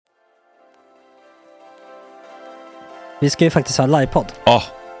Vi ska ju faktiskt ha livepodd. Ja,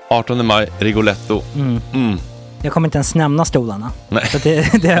 18 maj, Rigoletto. Jag kommer inte ens nämna stolarna. Nej. För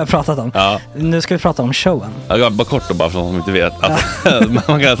det har jag pratat om. Ja. Nu ska vi prata om showen. Ja, bara kort då, bara för de som inte vet.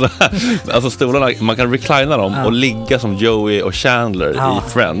 Man kan alltså stolarna, man kan reclina dem och ligga som Joey och Chandler i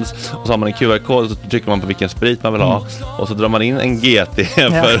Friends. Och så har man en QR-kod och så trycker man på vilken sprit man vill ha. Och så drar man in en GT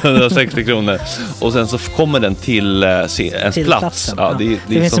för 160 kronor. Och sen så kommer den till ens plats. Ja, det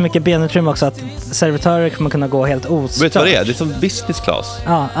finns så mycket benutrymme också att servitörer kommer kunna gå helt ostört. Vet du vad det är? Det är som business class.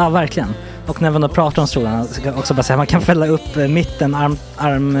 Ja, verkligen. Och när man då pratar om stolarna så kan också bara säga att man kan fälla upp mitten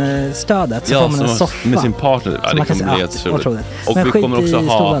armstödet så får man en soffa med sin partner. Ja, det kommer bli helt otroligt. Och men vi kommer också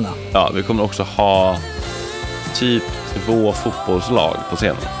stolarna. vi kommer också ha typ 2 fotbollslag på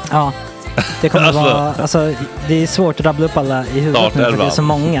scenen. Ja. Det kommer vara, alltså det är svårt att rabbla upp alla i huvudet nu för det är så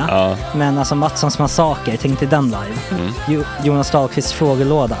många. Ja. Men alltså Mattssons massaker, tänk till den live. Jonas Dahlqvists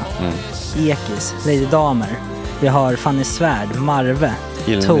frågelåda. Ekis, Lady Damer. Vi har Fanny Svärd, Marve,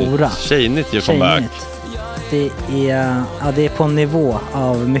 Tora. Tjejnytt gör comeback. Det är på en nivå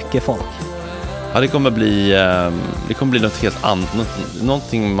av mycket folk. Ja, det kommer bli något helt annat.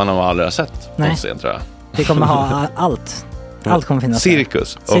 Någonting man har aldrig sett på scen, tror jag. Det kommer ha allt. Allt kommer finnas.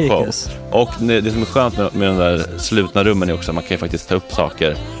 Cirkus. Och det som är skönt med de där slutna rummen är också att man kan ju faktiskt ta upp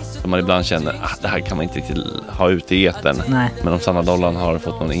saker som man ibland känner det här kan man inte riktigt ha ute i etern. Nej. Men om Sanna Dollan har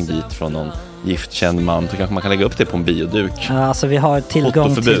fått någon invit från någon giftkänd man så kanske man kan lägga upp det på en bioduk. Ja, alltså vi har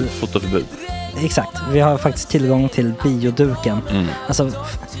tillgång till fotoförbud. Exakt, vi har faktiskt tillgång till bioduken. Alltså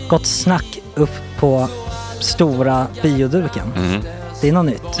gott snack upp på stora bioduken. Det är något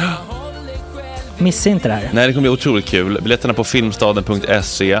nytt. Missa inte det här. Nej, det kommer bli otroligt kul. Biljetterna på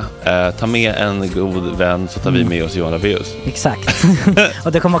filmstaden.se. Ta med en god vän så tar vi med oss Johan Rabaeus. Exakt.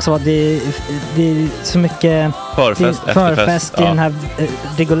 Och det kommer också vara det är så mycket förfest i den här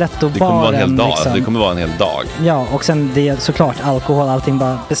Rigoletto-baren. Det kommer vara en hel dag. Liksom. Det kommer vara en hel dag. Ja, och sen det är såklart alkohol, allting.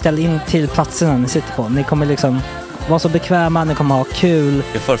 Bara beställ in till platserna ni sitter på. Ni kommer liksom vara så bekväma, ni kommer ha kul.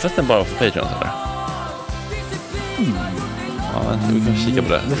 Är förfesten bara för Patreon eller? Ja, vi kan kika på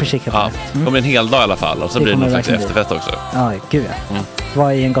det. Vi får kika på det. Det kommer en hel dag i alla fall. Och så blir det någon slags efterfest också. Ja, gud ja.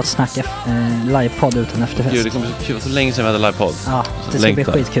 Vad är en gott snack livepodd utan efterfest? Gud, det kommer bli kul. Så länge sedan vi hade livepodd. Ja, det ska bli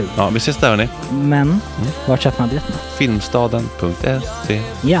skitkul. Ja, vi ses där hörni. Men, vart köper man biljetterna? Filmstaden.se.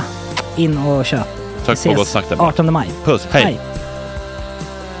 Ja, in och köp. Tack på gott snack där. 18 maj. Puss, hej.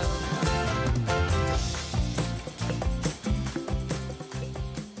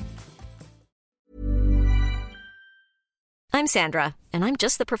 I'm Sandra, and I'm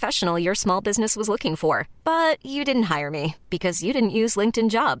just the professional your small business was looking for. But you didn't hire me because you didn't use LinkedIn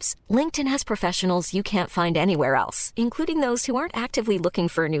Jobs. LinkedIn has professionals you can't find anywhere else, including those who aren't actively looking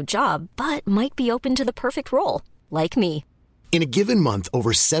for a new job, but might be open to the perfect role, like me. In a given month,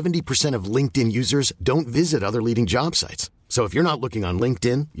 over 70% of LinkedIn users don't visit other leading job sites. So if you're not looking on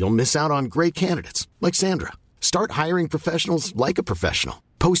LinkedIn, you'll miss out on great candidates, like Sandra. Start hiring professionals like a professional.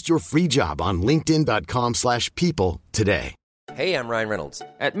 Post your free job on linkedin.com/people today. Hey, I'm Ryan Reynolds.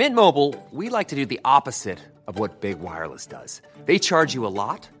 At Mint Mobile, we like to do the opposite of what Big Wireless does. They charge you a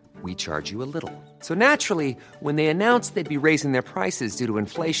lot, we charge you a little. So naturally, when they announced they'd be raising their prices due to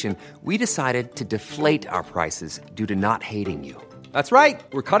inflation, we decided to deflate our prices due to not hating you. That's right.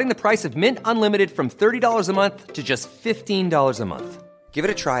 We're cutting the price of Mint Unlimited from $30 a month to just $15 a month. Give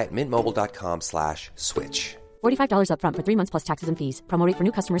it a try at mintmobile.com/switch. $45 up front for 3 months plus taxes and fees. Promo rate for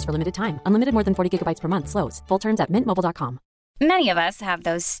new customers for limited time. Unlimited more than 40 gigabytes per month. Slows full terms at mintmobile.com. Many of us have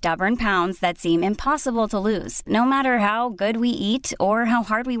those stubborn pounds that seem impossible to lose, no matter how good we eat or how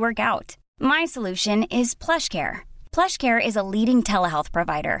hard we work out. My solution is PlushCare. PlushCare is a leading telehealth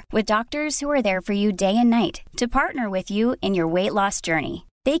provider with doctors who are there for you day and night to partner with you in your weight loss journey.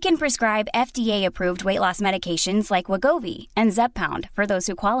 They can prescribe FDA-approved weight loss medications like Wegovy and Zepbound for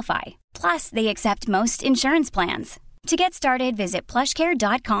those who qualify. Plus, they accept most insurance plans. To get started, visit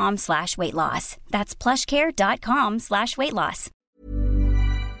plushcare.com/weightloss. That's plushcare.com/weightloss.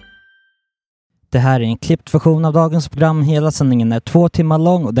 Det här är en klippt version av dagens program. Hela sändningen är 2 timmar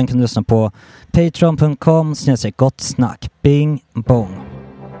lång och den kan du lyssna på patreon.com/gottsnack. Bing bong.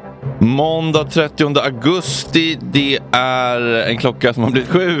 Måndag 30 augusti, det är en klocka som har blivit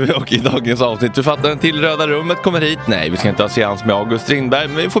 7 och i dagens avsnitt författaren till Röda rummet kommer hit. Nej, vi ska inte ha seans med August Strindberg,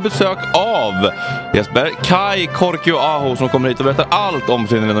 men vi får besök av Jesper Kai Korkio Aho som kommer hit och berättar allt om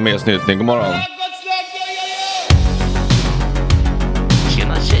sin renommésnyltning. God morgon.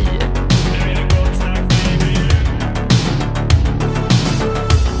 Tjena tjejer.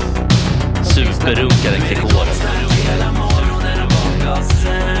 Superrunkare Gregor.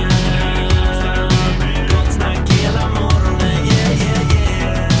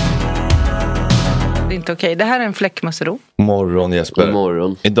 inte okej. Det här är en fläckmussero. Morgon Jesper.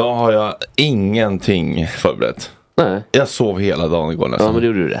 Morgon. Idag har jag ingenting förberett. Nej. Jag sov hela dagen igår nästan. Ja, men det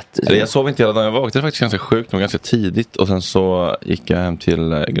gjorde du rätt. Eller jag sov inte hela dagen. Jag vaknade faktiskt ganska sjukt. Ganska tidigt. Och sen så gick jag hem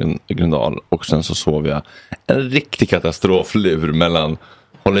till Gröndal. Och sen så sov jag en riktig katastroflur mellan,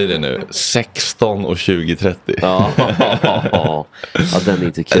 håll i det nu, 16 och 20:30. Ja, den är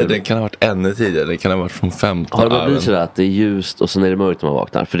inte kul. Den kan ha varit ännu tidigare. Den kan ha varit från 15. Har det bara blivit sådär att det är ljust och sen är det mörkt när man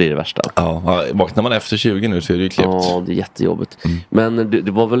vaknar? För det är det värsta. Ja, vaknar man efter 20 nu så är det ju klippt. Ja, det är jättejobbigt. Men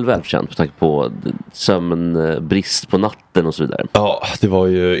det var väl välkänt med tanke på sömnbrist på natten och så vidare. Ja, det var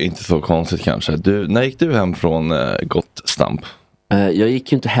ju inte så konstigt kanske. När gick du hem från Gott Stamp? Jag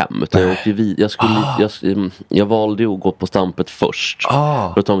gick ju inte hem utan jag åkte jag valde ju att gå på Stampet först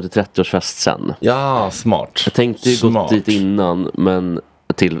för att ta mig till 30-årsfest sen. Ja, smart. Jag tänkte ju gå dit innan men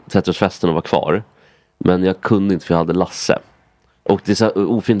till 30-årsfesten och vara kvar. Men jag kunde inte för jag hade Lasse. Och det är så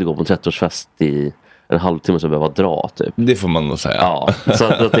ofint att gå på en 30-årsfest i en halvtimme så behöver jag dra typ. Det får man nog säga. Ja, så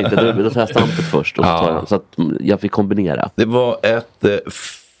att jag tänkte då tar jag Stampet först och så tar jag, så att jag fick kombinera. Det var ett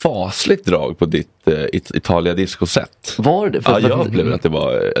fasligt drag på ditt Italia Disco-set. Var det? Ja, jag upplevde att det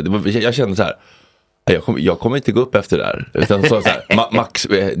var jag kände så här, jag kommer inte gå upp efter det där. Utan så här, Max,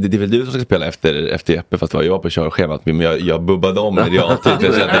 det är väl du som ska spela efter Jeppe, fast jag var på körschemat, men jag bubbade om i realtid. Det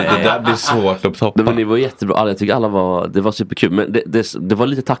där blir svårt att toppa. Men det var jättebra, jag tycker det var superkul. Men det var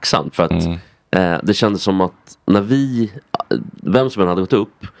lite tacksamt för att det kändes som att när vem som än hade gått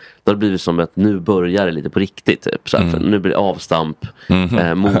upp, då hade det blivit som att nu börjar det lite på riktigt typ. Så här, för nu blir det avstamp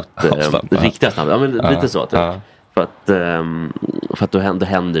mot riktiga stamp. Ja, men lite så typ. För att då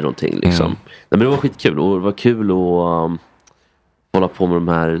händer någonting liksom. Nej, men det var skitkul och det var kul att hålla på med de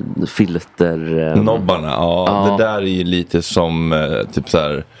här filternobbarna. Det där är ju lite som typ så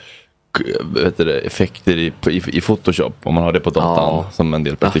här, effekter i Photoshop, om man har det på datan, som en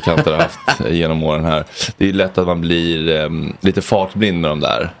del praktikanter har haft genom åren här. Det är lätt att man blir lite fartblind med de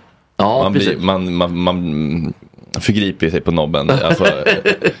där. Ja, man förgriper sig på nobben. Alltså,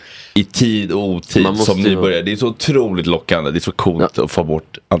 i tid och otid som nybörjare. Det är så otroligt lockande. Det är så coolt att få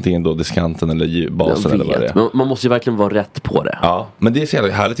bort antingen då diskanten eller basen eller vad det är. Men man måste ju verkligen vara rätt på det. Ja, men det är så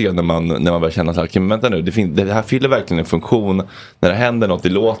jävla härligt tycker jag när man börjar känna så här, men vänta nu, det här fyller verkligen en funktion när det händer något i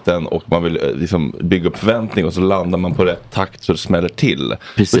låten och man vill liksom bygga upp förväntning och så landar man på rätt takt så det smäller till.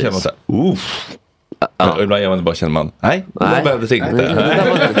 Precis. Då känner man så här, och ibland känner man, nej. Det behövdes inte.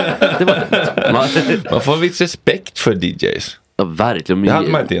 Man får en viss respekt för DJs. Ja, verkligen. Det hade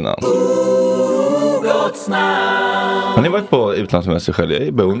man inte innan. Har ni varit på utlandssemester själv?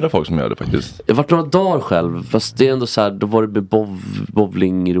 Jag beundrar folk som gör det faktiskt. Jag har varit några dagar själv. Fast det är ändå så här, då var det med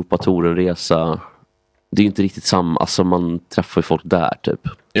bowling, Europatouren, resa. Det är ju inte riktigt samma. Alltså man träffar ju folk där typ.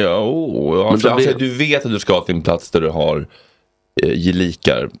 Du vet att du ska till en plats där du har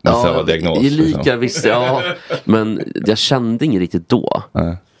gelikar med samma diagnos. Gelikar visst, men jag kände inget riktigt då.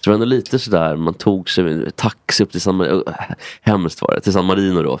 Så det var ändå lite sådär, man tog sig taxi upp till hemskt var det, till San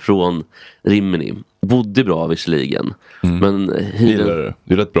Marino då, från Rimini. Bodde bra visserligen. Men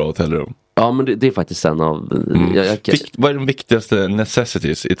det är ett bra hotellrum. Ja, men det är faktiskt en av... Vad är de viktigaste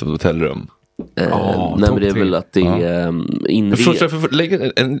necessities i ett hotellrum? Nej, men det är väl att det är lägg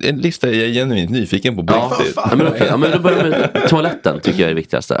en lista jag är genuint nyfiken på. Men då börjar med toaletten tycker jag är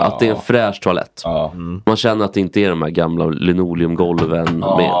viktigaste. Att det är en fräsch toalett. Man känner att det inte är de här gamla linoleumgolven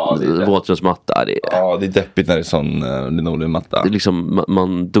med våtrumsmatta. Det är deppigt när det är sån linoleummatta. Det är liksom,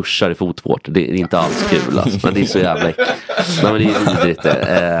 man duschar i fotvård. Det är inte alls kul alltså. Men det är så jävla äckligt. Nej, men det är vidrigt.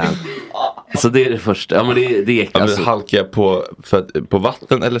 Så det är det första. Ja, men det är alltså, halkar jag på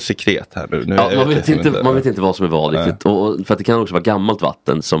vatten eller sekret här nu? Man vet inte vad som är vad riktigt. Och för att det kan också vara gammalt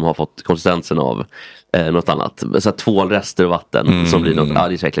vatten som har fått konsistensen av något annat. Så här, tvålrester och vatten som blir något, det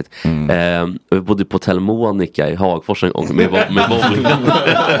är så äckligt. Vi bodde på Hotel Monica i Hagfors en gång med bowling.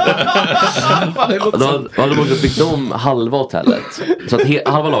 Då hade man byggt om halva hotellet. Så att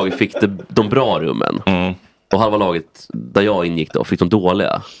halva laget fick de bra rummen. Och halva laget där jag ingick då fick de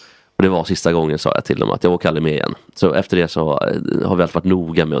dåliga. Och det var sista gången sa jag till dem att jag åker aldrig med igen. Så efter det så har vi alltid varit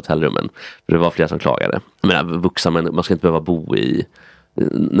noga med hotellrummen. För det var flera som klagade. Men vuxna, men man ska inte behöva bo i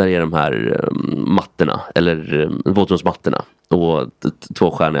när det är de här mattorna eller våtrumsmattorna och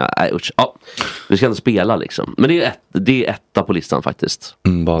tvåstjärniga. Vi ska inte spela liksom. Men det är etta på listan faktiskt.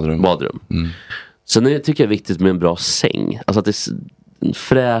 Badrum. Sen tycker jag det är viktigt med en bra säng. Alltså att det är en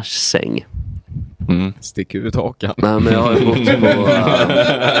fräsch säng. Sticker ut hakan. Nej, men jag har gått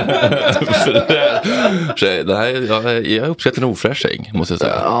Det här, jag uppskattar en ofräsch ägg, måste jag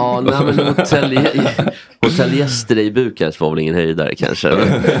säga. Ja, nej, men hotellgäster i Bukarest var väl ingen höjdare kanske.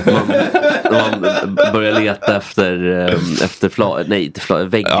 Man börjar leta efter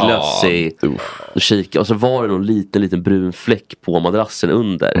vägglöss och kika. Och så var det någon liten brun fläck på madrassen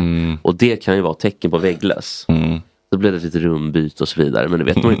under. Och det kan ju vara tecken på vägglöss. Så blev det lite rumbyte och så vidare. Men det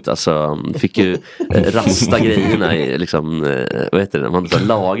vet man inte. Alltså, fick ju rasta grejerna i, liksom, vad heter det? Man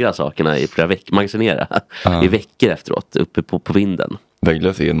lagra sakerna i flera veckor. Magasinera i veckor efteråt. Uppe på vinden.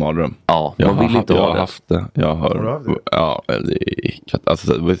 Vägglöss är en mardröm. Ja, man vill inte ha det. Jag har haft det. Jag har ja,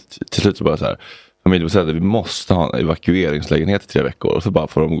 alltså, till slut så bara så här. Familjen säger att vi måste ha en evakueringslägenhet i 3 veckor. Och så bara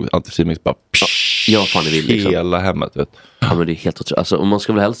får de antisemix bara fan det vill, liksom. Hela hemmet, vet. Ja, men det är helt otroligt. Alltså, om man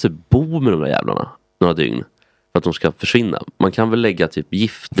ska väl helst bo med de där jävlarna några dygn. För att de ska försvinna. Man kan väl lägga typ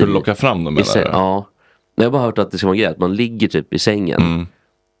gift för att locka fram dem eller? Ja. Jag har bara hört att det ska vara grejer. Att man ligger typ i sängen.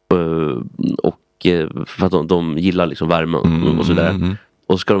 Och för att de gillar liksom värme och sådär.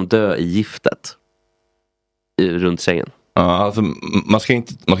 Och så ska de dö i giftet. Runt sängen. Ja, alltså man ska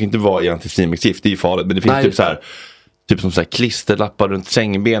inte vara i antisemixgift. Det är ju farligt. Men det finns typ så här. Typ som så här klisterlappar runt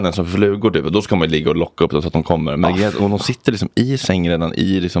sängbenen som flugor typ. Och då ska man ligga och locka upp dem så att de kommer. Men om de sitter liksom i sängen redan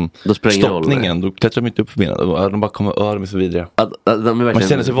i liksom stoppningen, då klättrar de inte upp för benen. De bara kommer över med så vidriga. Man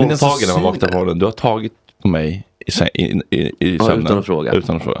känner sig våldtagen när man vaknar på den. Du har tagit på mig i sömnen. Utan att fråga.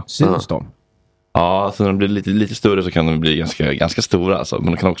 Syns de? Ja, så när de blir lite större så kan de bli ganska stora. Alltså. Men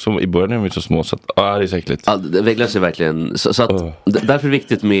de kan också, i början är de så små så att det är så äckligt. Vägglöss är verkligen så att, därför är det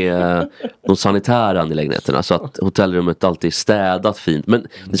viktigt med de sanitära angelägenheterna. Så att hotellrummet alltid är städat fint. Men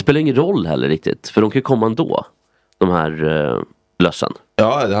det spelar ingen roll heller riktigt. För de kan ju komma ändå. De här lössen.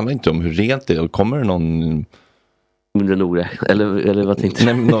 Ja, det handlar inte om hur rent det är. Kommer det någon... mindre noga. Eller vad tänkte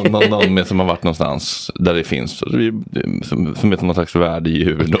du? Någon med som har varit någonstans där det finns. Som vet någon slags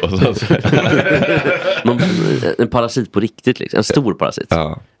värddjur då. En parasit på riktigt liksom. En stor parasit.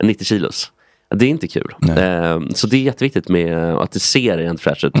 Ja. En 90 kilos. Det är inte kul. Så det är jätteviktigt med att det ser rent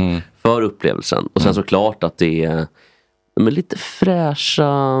fräscht ut för upplevelsen. Och sen såklart att det är med lite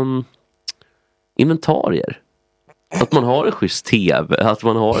fräscha inventarier. Att man har en schysst tv. Att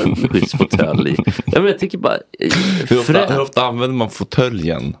man har en schysst fåtölj. Jag tycker bara... Hur ofta använder man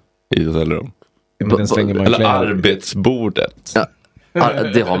fåtöljen i hotellrum? Eller arbetsbordet? Ja,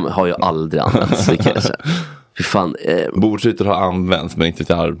 det har jag aldrig använt. Det kan jag säga. Fy fan, bordsytor har använts men inte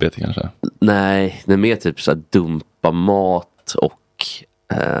till arbete kanske. Nej, det är mer typ så här dumpa mat och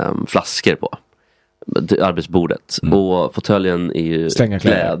flaskor på arbetsbordet. Och fåtöljen är ju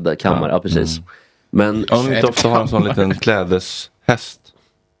klädkammare. Ja, precis. Men om du inte ofta har en sån liten klädeshäst.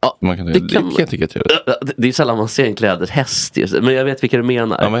 Ja, man kan jag tycka det är sällan man ser en klädeshäst just. Men jag vet vilka du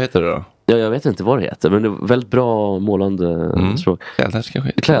menar. Ja, vad heter det då? Ja, jag vet inte vad det heter. Men det är väldigt bra målande språk.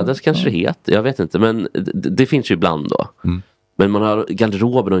 Klädeshäst kanske det heter. Jag vet inte. Men det finns ju ibland då. Men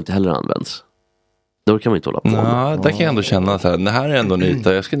garderoben har inte heller använts. Då kan man inte hålla på. Ja, där kan jag ändå känna så här. Det här är ändå en yta.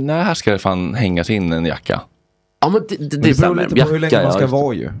 Här ska det fan hängas in en jacka. Ja, men det beror lite på hur länge man ska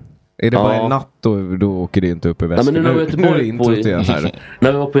vara ju. Är det bara en natt då åker det inte upp i väskan? Ja, men när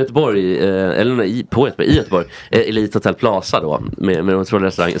vi var på Göteborg, i Göteborg, Elite Hotel Plaza då, med de två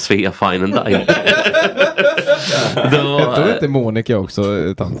restaurangen Svea Fine and Dine. Hette det inte Monica också,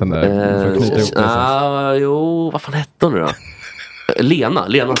 tanten där? Jo, vad fan hette hon då?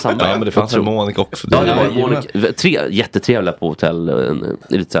 Lena Sandberg. Ja, men det fanns ju Monica också. Ja, det var Monica. Jättetrevliga på hotell,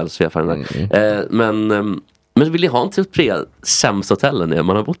 Elite Hotel Svea Fine and Dine. Men vill ni ha en typ 3 sämsta hotellen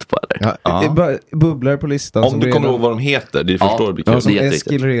man har bott på eller? Ja. Bubblar på listan. Om du kommer ihåg vad de heter, det förstår du. Ja, som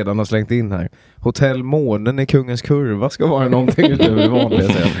Eskil redan har slängt in här. Hotell Månen i Kungens Kurva ska vara någonting utöver det vanliga.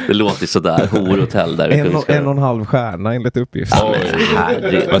 Det låter sådär, horhotell där. 1,5 stjärna enligt uppgift. Det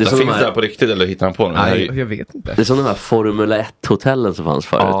finns det här på riktigt eller hittar han på den? Nej, jag vet inte. Det är som de här Formula 1-hotellen som fanns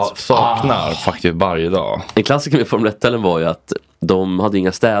förut. Ja, saknar faktiskt varje dag. En klassiker med Formula 1-hotellen var ju att de hade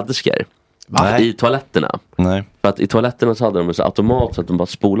inga städerskor. I toaletterna. Nej. För att i toaletterna så hade de så automat så att de bara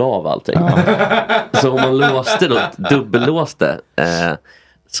spolade av allting. Så om man låste då, dubbellåste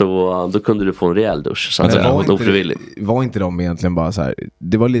så då kunde du få en rejäl dusch. Så att var inte de egentligen bara så här?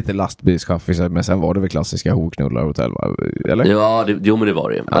 Det var lite lastbilschaffisar, men sen var det väl klassiska horknullar hotell, eller? Ja, men det var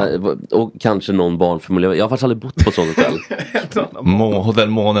det. Ja. Och kanske någon barnfamilj. Jag har faktiskt aldrig bott på sånt hotell. Hotell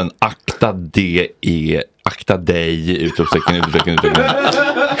Månen, akta dig, utropstecken.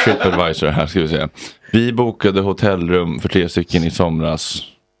 TripAdvisor, här ska vi se. Vi bokade hotellrum för 3 stycken i somras.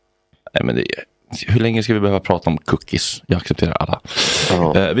 Nej, men hur länge ska vi behöva prata om cookies? Jag accepterar alla.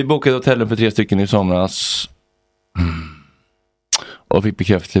 Vi bokade hotellrum för 3 stycken i somras. och fick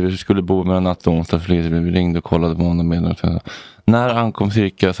bekräftelse att vi skulle bo mellan natt och onsdag. Vi ringde och kollade på honom med. När ankom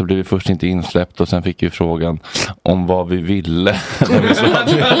cirka så blev vi först inte insläppt och sen fick vi frågan om vad vi ville. När vi sa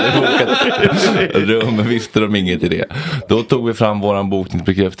att vi hade bokat rum, visste de inget i det. Då tog vi fram våran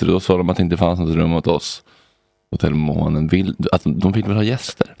bokningsbekräftelse och då sa de att det inte fanns något rum åt oss. Hotellmånen att de vill väl ha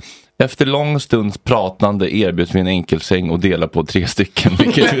gäster. Efter lång stunds pratande erbjöds vi en enkelsäng och dela på 3 stycken,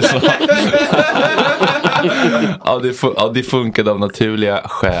 vilket vi sa. Det funkade av naturliga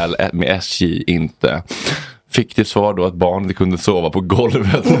skäl med SJ inte. Fick till svar då att barnet kunde sova på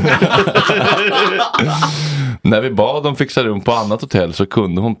golvet. När vi bad dem fixa rum på annat hotell så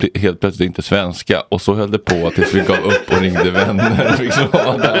kunde hon helt plötsligt inte svenska. Och så höll det på tills vi gav upp och ringde vänner. Fick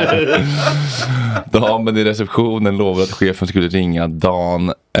sova där. Damen i receptionen lovade att chefen skulle ringa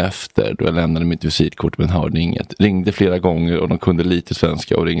dagen efter. Då jag lämnade mitt visitkort men hörde inget. Ringde flera gånger och de kunde lite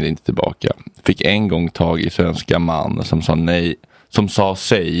svenska och ringde inte tillbaka. Fick en gång tag i svenska man som sa nej. Som sa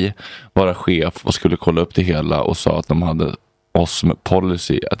sig vara chef och skulle kolla upp det hela och sa att de hade oss med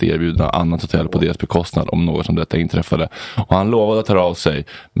policy att erbjuda annat hotell på deras bekostnad om något som detta inträffade. Och han lovade att ta av sig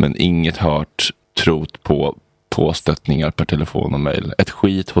men inget hört trott på påstötningar per telefon och mejl. Ett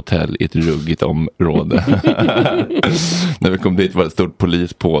skithotell i ett ruggigt område. När vi kom dit var det ett stort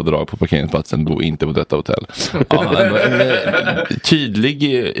polispådrag på parkeringsplatsen. Bo inte på detta hotell. Ja, en tydlig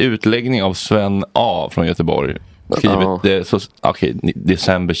utläggning av Sven A från Göteborg. Skrivet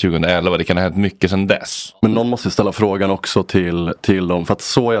december 2011. Det kan ha hänt mycket sedan dess. Men någon måste ställa frågan också till dem. För att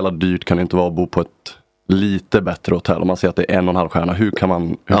så jävla dyrt kan det inte vara att bo på ett lite bättre hotell. Om man säger att det är 1,5 stjärna. Hur kan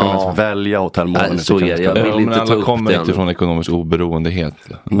man ens välja hotellmålen? Så är jag vill inte ta alla kommer inte inte från ekonomisk oberoendehet.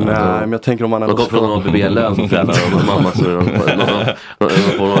 Nej, men jag tänker om man ändå... Man går från någon BB-lön som föräldrar och mamma som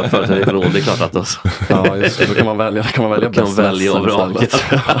får någon företag ekonom. Det är klart att alltså. Ja, just det. Då kan man välja vraket.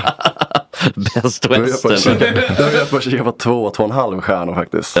 Bäst Western. Det har jag på kika på 2,5 stjärnor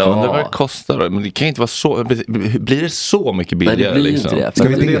faktiskt. Ja, men det kostar då. Men det kan inte vara så. Blir det så mycket billigare? Nej, det blir inte det. Ska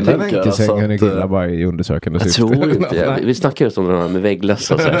vi dela en enkelsäng när killar bara i undersökande syfte? Jag tror inte det. Vi snackar just om det här med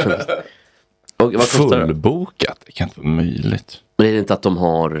vägglöss och så här. Och vad kostar det? Fullbokat? Det kan inte vara möjligt. Men är det inte att de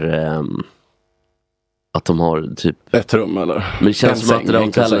har typ ett rum eller? Men det känns som att det där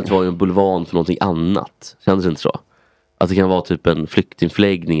hotellet var ju en bulvan för någonting annat. Känns det inte så? Att det kan vara typ en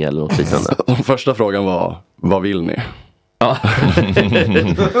flyktingförläggning eller något liknande. Den första frågan var, vad vill ni? Ja.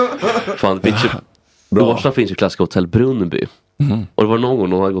 Fan, Årsta finns ju klassiska hotell Brunnby. Och det var någon gång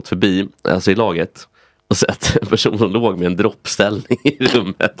någon hade gått förbi, alltså i laget, och sett en person som låg med en droppställning i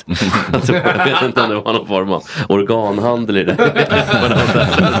rummet. Alltså, jag vet inte om det var någon form av organhandel i det.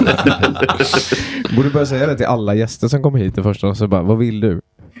 Borde börja säga det till alla gäster som kommer hit det första och så bara, vad vill du?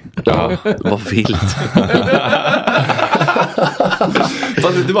 Ja, vad vill du?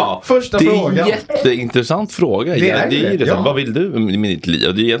 Det var första frågan. Det är en jätteintressant fråga. Det är det. Vad vill du med ditt liv?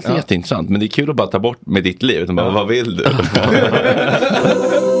 Och det är egentligen jätteintressant. Men det är kul att bara ta bort med ditt liv. Utan bara, vad vill du?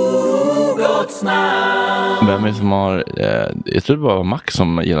 Vem är det som har... jag tror det var Max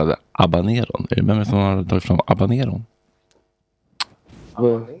som gillade Habaneron. Vem är det som har tagit fram Habaneron?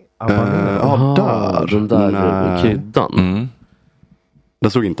 Där. Den där kryddan. Det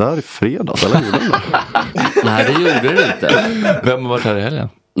stod inte här i fredags, eller gjorde den? Nej, det gjorde det inte. Vem har varit här i helgen?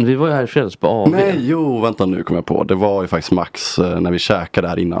 Vi var ju här i fredags på AV. Nej, vänta nu kom jag på. Det var ju faktiskt Max när vi käkade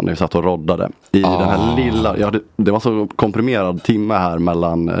här innan. När vi satt och roddade. I den här lilla... det var så komprimerad timme här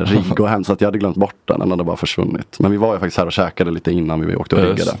mellan rigg och hem. Så att jag hade glömt bort den. Den hade bara försvunnit. Men vi var ju faktiskt här och käkade lite innan vi åkte och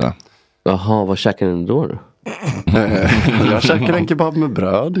riggade. Jaha, vad käkade ni då? Jag käkade en kebab med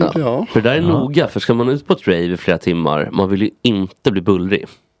bröd. Ja. För det där är noga. För ska man ut på ett rave i flera timmar, man vill ju inte bli bullrig.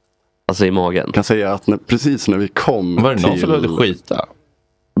 Alltså i magen. Jag kan säga att precis när vi kom var det någon som behövde skita?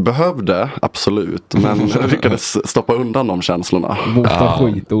 Behövde, absolut. Men lyckades stoppa undan de känslorna. Mota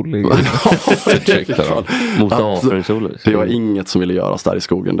skit-Olle. Mota avföringsolle. Det var inget som ville göras där i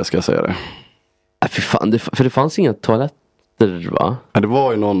skogen, det ska jag säga det. Fy fan, för det fanns inga toaletter, va? Det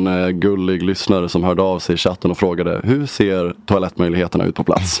var ju någon gullig lyssnare som hörde av sig i chatten och frågade, hur ser toalettmöjligheterna ut på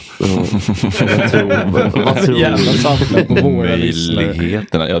plats? Vad tror du?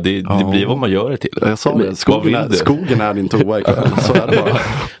 Möjligheterna. Ja, det blir vad man gör det till. Jag sa det, skogen är din toa ikväll. Så är det bara.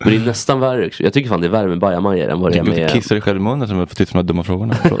 Men det är nästan värre. Jag tycker fan det är värre med bajamajor än vad det är med... Du kissar dig själv i munnen som jag får titta på de här dumma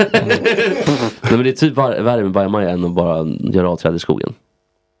frågorna. Nej, men det är typ värre med bajamajor än att bara göra avträd i skogen.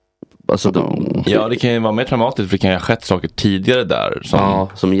 Alltså ja, det kan ju vara mer traumatiskt för det kan ju ha skett saker tidigare där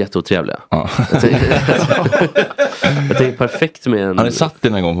som är jätteotrevliga. Jag tänker perfekt med en... Har ni satt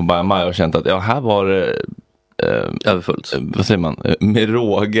den en gång på bajamaj och känt att här var det överfullt. Vad säger man? Med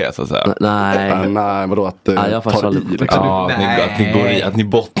råge så att säga. Nej, vadå att jag tar i liksom. Att ni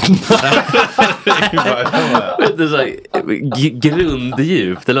bottnar. Det är så här,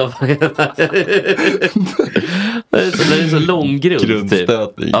 grunddjupt eller vad det är så lång grund.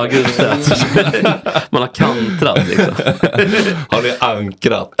 Grundstötning. Ja, grundstötning. Man har kantrat liksom. Har ni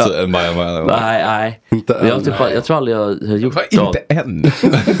ankrat en bajamaja? Nej. Inte än. Jag tror aldrig jag har gjort det. Inte än.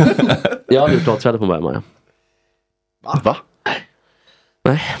 Jag har aldrig gjort avträde på en bajamaja. Va?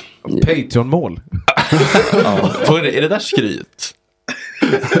 Nej. Patreon-mål. Är det där skryt?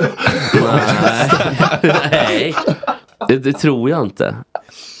 Nej. Det tror jag inte.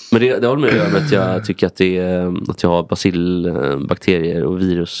 Men det har med att göra med att jag tycker att att jag har bacillbakterier och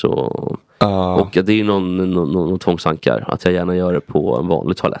virus och att det är någon tvångsankar att jag gärna gör det på en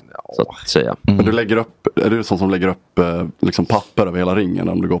vanlig toalett så att säga. Men du lägger upp, är du sån som lägger upp liksom papper över hela ringen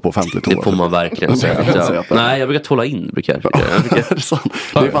om du går på offentlig toa? Det får man verkligen säga. Nej, jag brukar tvåla in det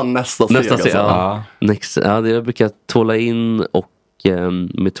är fan nästa steg alltså. Jag brukar tvåla in och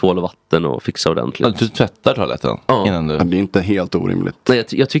med tvål och vatten och fixa ordentligt. Du tvättar toaletten innan du... Det är inte helt orimligt. Nej,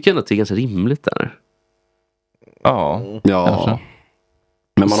 jag tycker ändå att det är ganska rimligt där. Ja.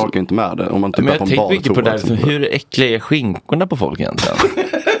 Men man orkar inte med det om man typ men är på jag en tänkte mycket på det liksom. här, hur äckliga är skinkorna på folk egentligen?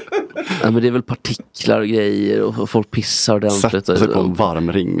 Ja, men det är väl partiklar och grejer och folk pissar ordentligt. Sätt sig på en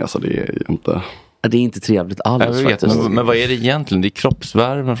varm ring, alltså det är ju inte... Det är inte trevligt alls faktiskt. Men vad är det egentligen? Det är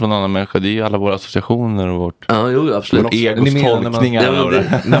kroppsvärmen från annan människa. Det är ju alla våra associationer och vårt... Ja, jo, absolut. Egos tolkningar.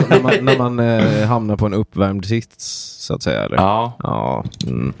 När man hamnar på en uppvärmd sits, så att säga. Eller? Ja.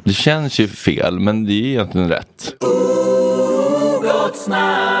 Det känns ju fel, men det är egentligen rätt.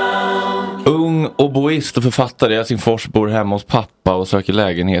 Ung oboist och författare i Helsingfors bor hemma hos pappa och söker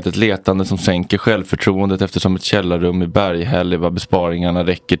lägenhet. Ett letande som sänker självförtroendet eftersom ett källarrum i Berghäll är vad besparingarna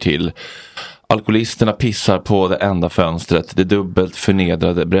räcker till. Alkoholisterna pissar på det enda fönstret. Det dubbelt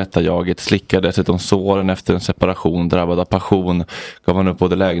förnedrade berättarjaget slickar dessutom såren efter en separation. Drabbad av passion gav han upp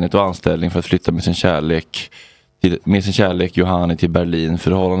både lägenhet och anställning för att flytta med sin kärlek Johanni till Berlin.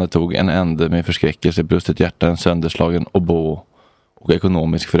 Förhållandet tog en ände med förskräckelse, brustet hjärta, en sönderslagen obo och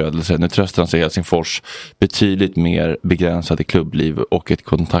ekonomisk förödelse. Nu tröstar han sig i Helsingfors betydligt mer begränsade klubbliv och ett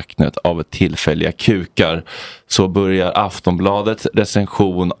kontaktnät av tillfälliga kukar. Så börjar Aftonbladets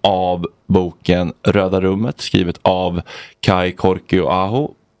recension av boken Röda rummet, skrivet av Kai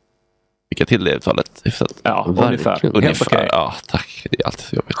Korkeaho. Vilka till det uttalet? Ja, ungefär. Helt okej. Ja, tack. Det är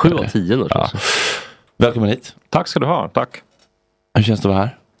alltid jobbigt. 7 av 10 nu. Ja. Välkommen hit. Tack ska du ha, tack. Hur känns det att vara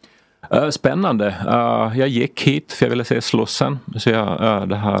här? Spännande. Jag gick hit för jag ville se Slussen. Så jag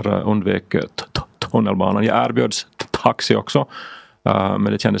det här undvek tunnelbanan. Jag erbjöds taxi också. Men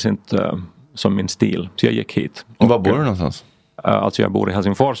det kändes inte som min stil. Så jag gick hit. Och var bor du någonstans? Alltså jag bor i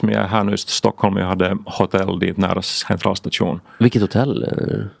Helsingfors, men jag är här nu i Stockholm. Jag hade hotell dit nära centralstation. Vilket hotell?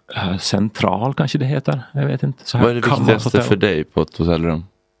 Central kanske det heter. Jag vet inte. Så här, vad är det viktigaste för dig på ett hotellrum?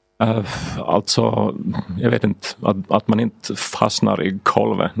 Alltså, jag vet inte, att man inte fastnar i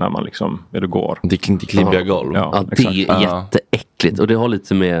golvet när man liksom, när du går. Det klibbiga golv. Ja, det är jätteäckligt. Och det har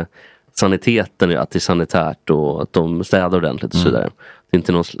lite med saniteten, att det är sanitärt och att de städar ordentligt och så där. Det är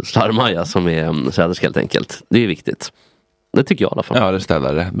inte någon slarmaja som är städerska helt enkelt. Det är viktigt. Det tycker jag i alla fall. Ja, det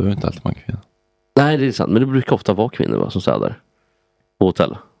städar det. Behöver inte alltid man kvinna. Nej, det är sant. Men det brukar ofta vara kvinnor som städar på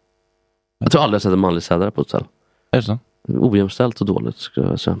hotell. Jag tror aldrig jag sett en manlig städare på hotell. Är det så? Ojämställt och dåligt skulle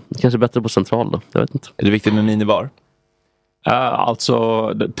jag säga. Kanske bättre på central då, jag vet inte. Är det viktigt med minibar? Alltså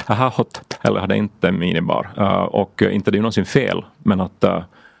det här hotellet hade inte minibar och inte det är någonsin fel, men att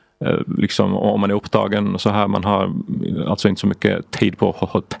liksom om man är upptagen så här, man har alltså inte så mycket tid på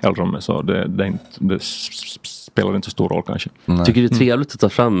hotellrummet, så det spelar inte så stor roll kanske. Nej. Tycker du det är trevligt att ta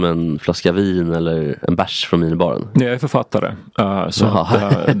fram en flaska vin eller en bärs från minibaren? Jag är författare, så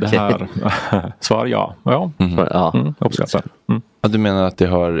det här svar ja. Uppskattar. Du menar att det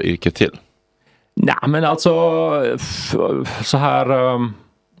hör yrket till? Nej, men alltså så här...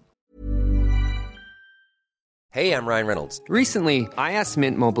 Hey, I'm Ryan Reynolds. Recently, I asked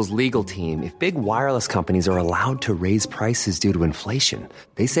Mint Mobile's legal team if big wireless companies are allowed to raise prices due to inflation.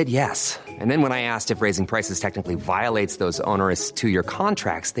 They said yes. And then when I asked if raising prices technically violates those onerous 2-year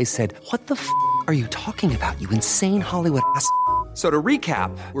contracts, they said, "What the f*** are you talking about, you insane Hollywood ass?" So to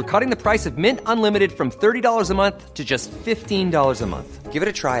recap, we're cutting the price of Mint Unlimited from $30 a month to just $15 a month. Give it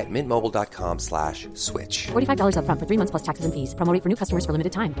a try at mintmobile.com/switch. $45 up front for 3 months plus taxes and fees. Promo rate for new customers for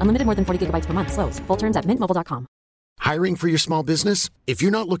limited time. Unlimited more than 40 gigabytes per month. Slows full terms at mintmobile.com. Hiring for your small business? If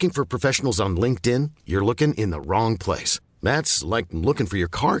you're not looking for professionals on LinkedIn, you're looking in the wrong place. That's like looking for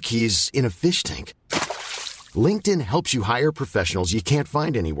your car keys in a fish tank. LinkedIn helps you hire professionals you can't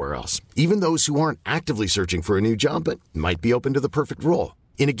find anywhere else, even those who aren't actively searching for a new job but might be open to the perfect role.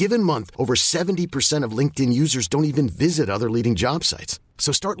 In a given month, over 70% of LinkedIn users don't even visit other leading job sites.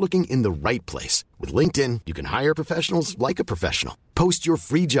 So start looking in the right place. With LinkedIn, you can hire professionals like a professional. Post your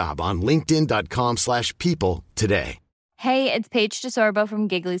free job on linkedin.com/people today. Hey, it's Paige DeSorbo from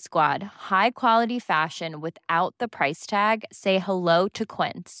Giggly Squad. High quality fashion without the price tag. Say hello to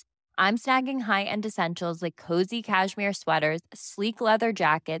Quince. I'm snagging high-end essentials like cozy cashmere sweaters, sleek leather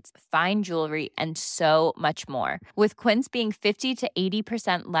jackets, fine jewelry, and so much more. With Quince being 50 to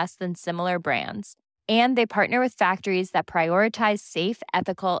 80% less than similar brands. And they partner with factories that prioritize safe,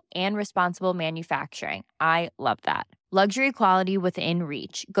 ethical, and responsible manufacturing. I love that. Luxury quality within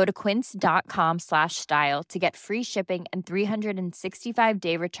reach. Go to quince.com/style to get free shipping and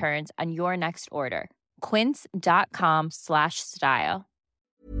 365-day returns on your next order. Quince.com/style.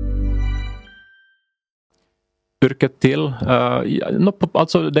 Yrket till.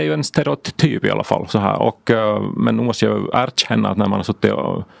 Alltså det är ju en stereotyp i alla fall så här. Men nu måste jag erkänna att när man har suttit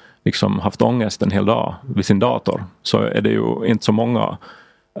och liksom haft ångest en hel dag vid sin dator så är det ju inte så många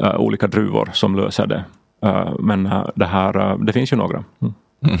olika druvor som löser det. Men det finns ju några.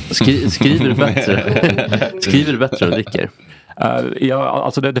 Skriver du bättre? Skriver du bättre än dricker? Ja,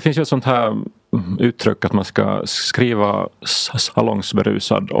 alltså det finns ju ett sånt här uttryck att man ska skriva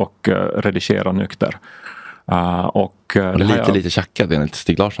salongsberusad och redigera nykter. Lite tjackad enligt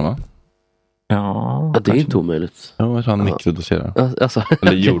Stig Larsson, va? Ja, det är inte omöjligt. Ja, jag tror han mikrodoserar. Alltså.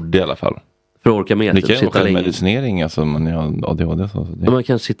 Eller gjorde i alla fall. För att orka med. Det kan ju vara självmedicinering, alltså man har ADHD. Man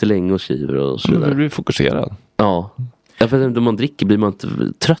kan sitta länge och skriva och så. Man blir fokuserad. Ja. För om man dricker blir man inte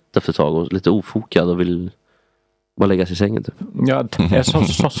trött efter ett tag och lite ofokad och vill bara lägga sig i sängen typ. Ja,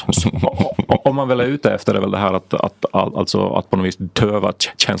 om man väl är ute efter det väl det här att på något vis döva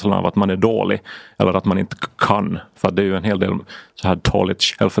känslan av att man är dålig eller att man inte kan, för det är ju en hel del så här dåligt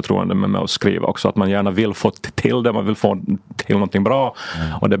självförtroende med att skriva också, att man gärna vill få till det, man vill få till någonting bra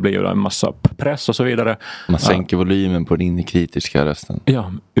och det blir ju en massa press och så vidare. Man sänker volymen på den kritiska rösten.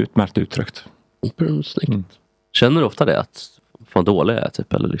 Ja, utmärkt uttryckt. Känner du ofta det att fan dålig är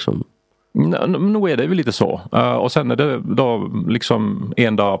typ eller liksom? Nu är det ju lite så. Och sen är det då liksom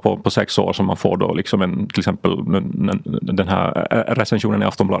en dag på 6 år som man får då liksom till exempel den här recensionen i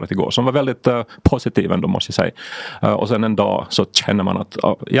Aftonbladet igår som var väldigt positiv ändå måste jag säga. Och sen en dag så känner man att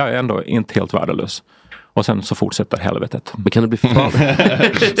jag är ändå inte helt värdelös. Och sen så fortsätter helvetet. Men kan det bli förbannad?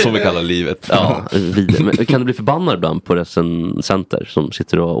 Som vi kallar livet. Ja, men kan det bli förbannad ibland på recensenter som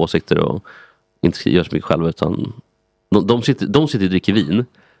sitter och har åsikter och inte gör så mycket själva utan de sitter och dricker vin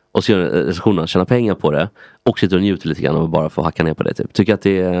och så gör recensionerna, tjänar pengar på det och sitter och njuter lite grann och bara får hacka ner på det typ. Tycker att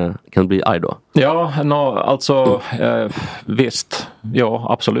det kan bli arg då? Ja, visst. Ja,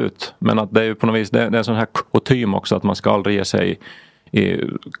 absolut. Men att det är ju på något vis, det är en sån här kutym också att man ska aldrig ge sig i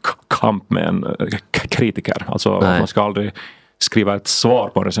kamp med en kritiker. Alltså att man ska aldrig skriva ett svar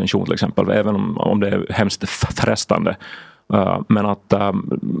på en recension till exempel, även om det är hemskt frestande. Men att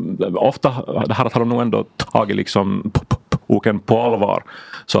ofta det här har de nog ändå tagit liksom boken på allvar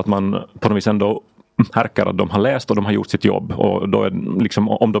så att man på något vis ändå märker att de har läst och de har gjort sitt jobb och då är liksom,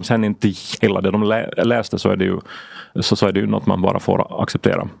 om de sen inte gillar det de läste så är det ju så är det ju något man bara får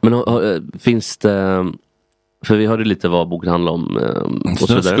acceptera. Men finns det, för vi hörde lite vad boken handlar om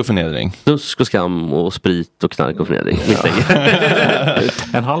snusk och förnedring. Snusk och skam och sprit och knark och förnedring.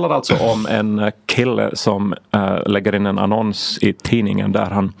 Den handlar alltså om en kille som lägger in en annons i tidningen där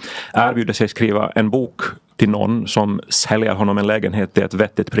han erbjuder sig skriva en bok till någon som säljer honom en lägenhet till ett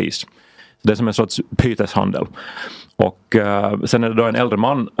vettigt pris. Det är som en sorts byteshandel. Och sen är det då en äldre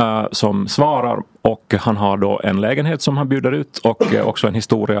man som svarar och han har då en lägenhet som han bjuder ut och också en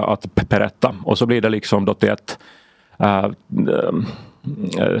historia att berätta. Och så blir det liksom då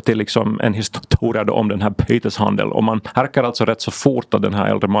till liksom en historia då om den här byteshandeln. Och man märker alltså rätt så fort att den här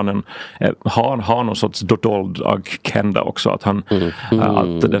äldre mannen har någon sorts dold agenda också. Att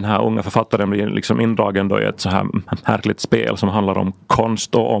att den här unga författaren blir liksom indragen då i ett så här märkligt spel som handlar om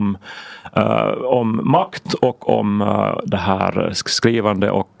konst och om makt och om det här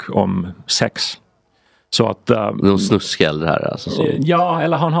skrivande och om sex. Så att någon snuskeld här alltså så. Ja,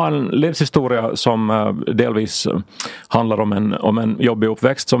 eller han har en livshistoria som delvis handlar om en jobbig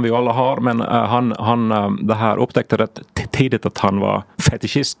uppväxt som vi alla har, men han det här upptäckte rätt tidigt att han var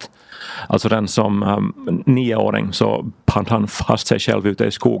fetischist. Alltså den som 9-åring så band han fast sig själv ute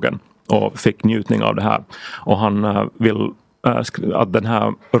i skogen och fick njutning av det här. Och han vill att den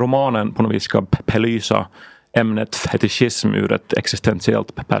här romanen på något vis ska belysa ämnet fetischism ur ett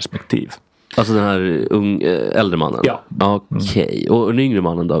existentiellt perspektiv. Alltså den här äldre mannen? Ja. Okej. Och den yngre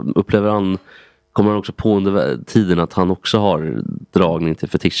mannen då? Upplever han kommer han också på under tiden att han också har dragning till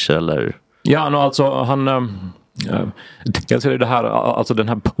fetischer eller? Ja, alltså han... Jag säger det här, alltså den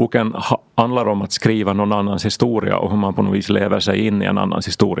här boken handlar om att skriva någon annans historia och hur man på något vis lever sig in i en annans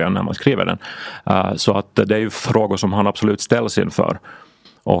historia när man skriver den. Så att det är ju frågor som han absolut ställs inför.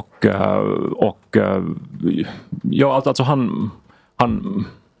 Och ja, alltså han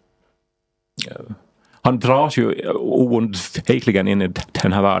dras ju oundvikligen in i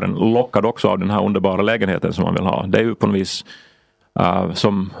den här världen, lockad också av den här underbara lägenheten som han vill ha. Det är ju på något vis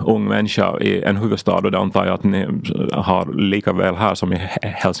som ung människa i en huvudstad, och det antar jag att ni har lika väl här som i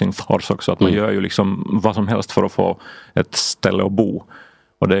Helsingfors också, att man gör ju liksom vad som helst för att få ett ställe att bo.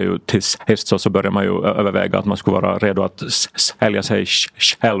 Och det är ju till sist så börjar man ju överväga att man skulle vara redo att sälja sig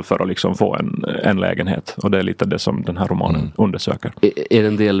själv för att liksom få en lägenhet. Och det är lite det som den här romanen undersöker. Är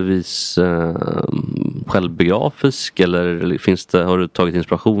den delvis självbiografisk eller har du tagit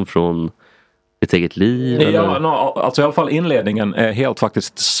inspiration från ditt eget liv? Ja, alltså i alla fall inledningen är helt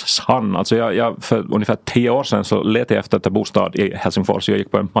faktiskt sann. Alltså jag för ungefär 10 år sedan så letade jag efter en bostad i Helsingfors. Jag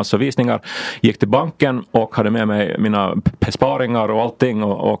gick på en massa visningar, gick till banken och hade med mig mina besparingar och allting.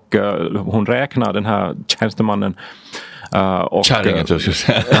 Och hon räknade, den här tjänstemannen. Kärringen tror jag skulle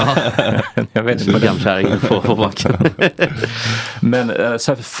säga. Jag vet inte vad gamkärringen på banken. Men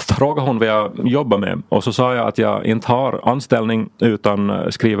så frågade hon vad jag jobbar med. Och så sa jag att jag inte har anställning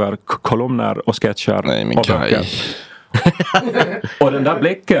utan skriver kolumner och sketcher. Nej, min och böcker. Och den där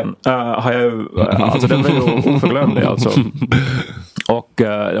blicken har jag ju, alltså den var ju oförglömlig alltså. Och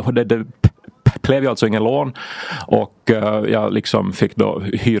det blev ju alltså ingen lån, och jag liksom fick då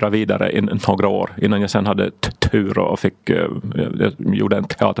hyra vidare i några år innan jag sen hade tur och fick jag gjorde en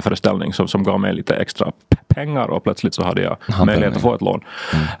teaterföreställning som gav mig lite extra pengar, och plötsligt så hade jag möjlighet att få ett lån.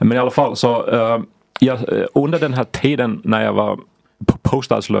 Men i alla fall så under den här tiden när jag var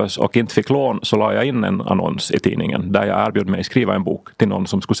bostadslös och inte fick lån, så la jag in en annons i tidningen där jag erbjöd mig skriva en bok till någon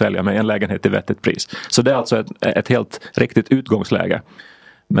som skulle sälja mig en lägenhet till vettigt pris. Så det är alltså ett helt riktigt utgångsläge.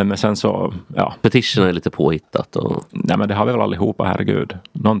 Men sen så, ja. Petitionen är lite påhittat. Nej, men det har vi väl allihopa, herregud.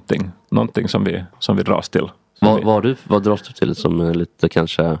 Någonting som vi dras till. Vad dras du till som är lite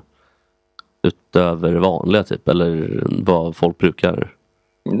kanske utöver vanliga typ? Eller vad folk brukar?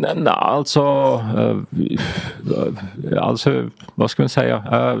 Nej, alltså vad ska man säga?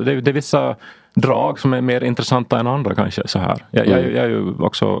 Det är vissa drag som är mer intressanta än andra kanske så här. Jag är ju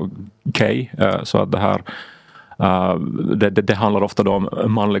också gay, så att det här det handlar ofta då om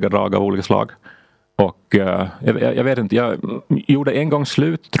manliga drag av olika slag. Och jag vet inte, jag gjorde en gång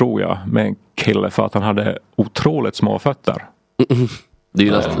slut tror jag med en kille för att han hade otroligt små fötter. Det är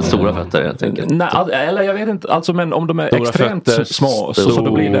ju nästan stora fötter helt enkelt. Nej, eller jag vet inte, alltså, men om de är stora extremt fötter, små så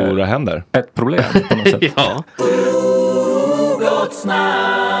då blir det händer. Ett problem på något sätt. Ja.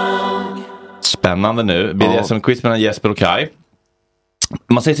 Spännande nu. Blir det som en quiz mellan Jesper och Kai.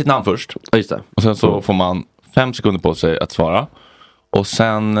 Man säger sitt namn först. Ja, just det. Och sen så får man 5 sekunder på sig att svara. Och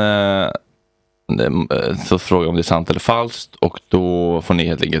sen så frågar jag om det är sant eller falskt. Och då får ni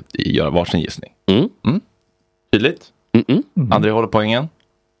helt enkelt göra varsin gissning. Tydligt? André håller poängen.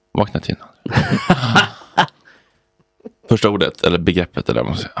 Vakna till. Första ordet, eller begreppet, eller vad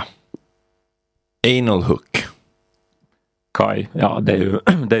man säger. Anal hook. Kai, ja, det är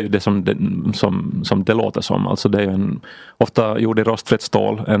ju det som det låter som. Alltså det är ju ofta gjord i rostfritt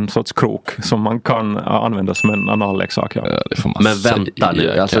stål, en sorts krok som man kan använda som en analleksak. Ja. Men vänta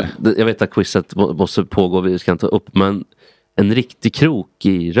nu, alltså, jag vet att quizet måste pågå, vi ska inte ta upp, men en riktig krok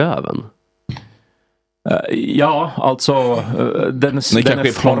i röven? Ja, alltså den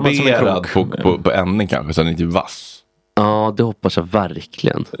är formad som en krok på änden kanske, så den är inte vass. Ja, det hoppas jag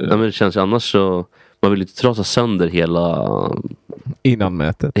verkligen. Ja, men det känns ju annars så man vill inte trasa sönder hela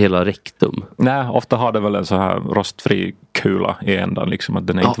innanmätet. Hela rektum. Nej, ofta har det väl en så här rostfri kula i ändan liksom, att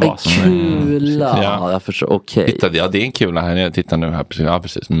den är inte vass. En kula, ja. Jag förstår, okej. Titta, ja, det är en kula här, jag tittar nu här precis. Ja,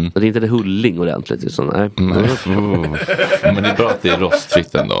 precis. Det är inte det hulling ordentligt liksom, nej. Men det är bra att det är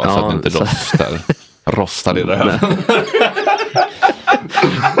rostfritt ändå, så att det inte rostar i röven.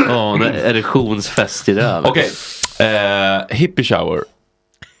 Erosionsfest i röven. Okej, hippie shower.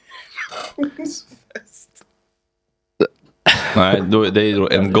 Nej, det är då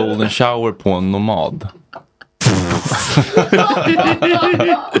en golden shower på en nomad.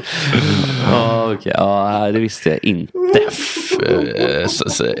 Okej, det visste jag inte.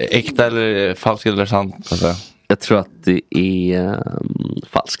 Äkta eller falskt eller sant? Alltså. Jag tror att det är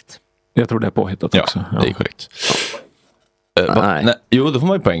falskt. Jag tror det är påhittat också. Ja, det är korrekt. Nej. Jo, då får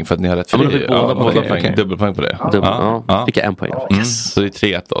man ju poäng för att ni har rätt för det. Båda poäng. Dubbelpoäng på det. Fick jag en poäng. Yes. Så det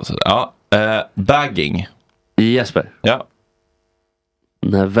är 3-1 då. Så, bagging. Jesper. Ja.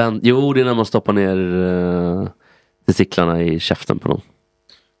 Jo, det är när man stoppar ner testiklarna i käften på dem.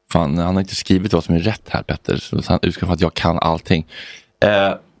 Fan, han har inte skrivit vad som är rätt här, Petter. Så han utgår från att jag kan allting.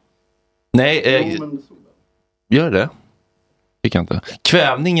 Gör det? Fick jag inte.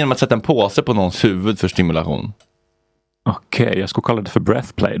 Kvävning genom att sätta en påse på någons huvud för stimulation. Okej, jag skulle kalla det för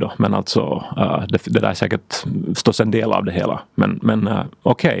breathplay då. Men alltså, det där är säkert förstås en del av det hela. Men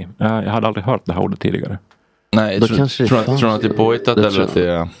okej, jag hade aldrig hört det här ordet tidigare. Nej, tror att det är påhittat eller att det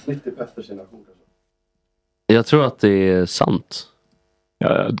är... Jag tror att det är sant.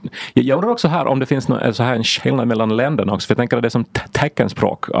 Jag undrar också här om det finns så här en skillnad mellan länderna också. För jag tänker att det är som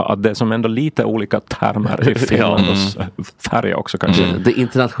teckenspråk. Att det är som ändå lite olika termer i Finland och Sverige också kanske. Det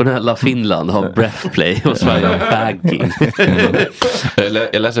internationella Finland har breathplay och Sverige har bagging.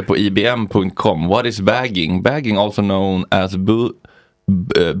 Jag läser på ibm.com. What is bagging? Bagging, also known as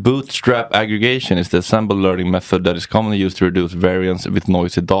bootstrap aggregation, is the assembled learning method that is commonly used to reduce variance with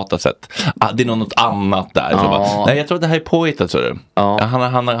noisy dataset. Det är något annat där. Nej, jag tror att det här är påhittat, så du.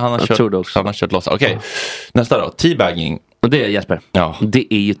 Han har kört loss. Okej. Nästa då. Teabagging. Och det är Jesper. Ja.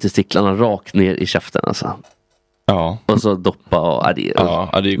 Det är ju testiklarna rakt ner i käften alltså. Ja. Och så doppa och det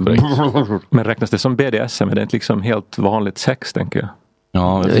är korrekt. Men räknas det som BDSM? Är det inte liksom helt vanligt sex, tänker jag?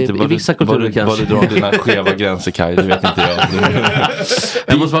 Ja, jag vet inte i vissa kulturer kanske. Vad du drar dina skeva gränser, Kaj, det vet inte jag.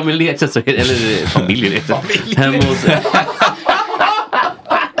 Det måste vara med leksatt, eller familjeleksatt.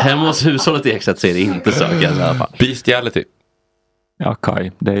 Hemma hos hushållet i Eksatt så är det inte så i alla fall. Bestiality. Ja,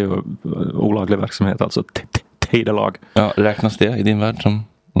 Kaj, det är ju olaglig verksamhet, alltså tidelag. Ja, räknas det i din värld som...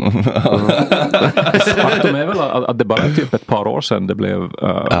 Faktum är väl att det bara är typ ett par år sedan det blev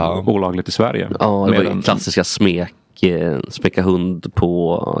olagligt i Sverige. Ja, det var ju klassiska smeka hund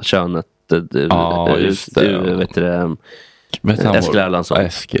på könet. Just det. Vet du, Eskil Erlandsson.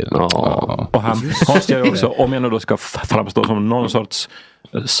 Eskil. Och han konstar ju också, om jag nu då ska framstå som någon sorts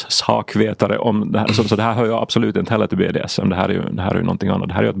sakvetare om det här, så det här hör jag absolut inte heller till BDSM. Det här är ju någonting annat.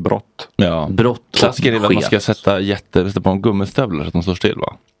 Det här är ju ett brott. Ja. Brott. Klassiker är att man ska sätta på en gummistövlar så att de står still,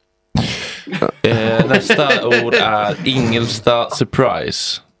 va? Nästa ord är Ingelsta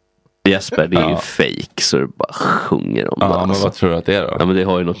surprise. Jesper, det är ju fake, så du bara sjunger om det. Ja, men vad tror du att det är då? Ja, men det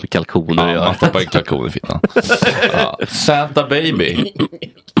har ju något med kalkoner att göra. Man stoppar en kalkon i fittan. Santa Baby.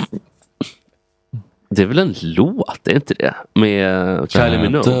 Det är väl en låt, är inte det? Med Kylie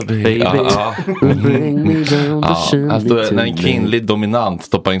Minogue. Baby. Bring me down the chimney. När en kvinnlig dominant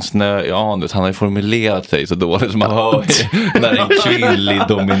stoppar in snö i anus. Han har ju formulerat sig så dåligt som man hör när en kvinnlig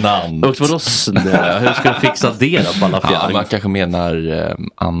dominant. Och vadå snö? Hur ska du fixa det då på alla fjärr? Man kanske menar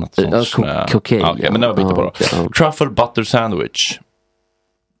annat sånt snö. Kokain. Men det var byta på då. Truffle butter sandwich.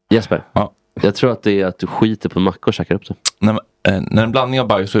 Jesper. Jag tror att det är att du skiter på macka och käkar upp det. När en blandning av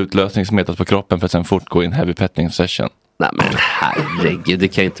bajs och utlösning smetas på kroppen för att sen fortgå i en heavy petting session. Nej men herregud, det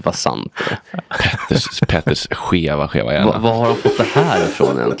kan ju inte vara sant. Petters skeva hjärna. Vad har han fått det här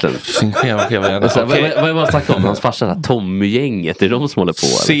ifrån egentligen? Sin skeva hjärna. Alltså, vad har han sagt om hans farsa, det här Tommy-gänget? Det är de som håller på.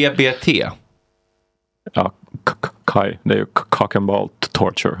 CBT. Ja, Kaj, det är ju cock and ball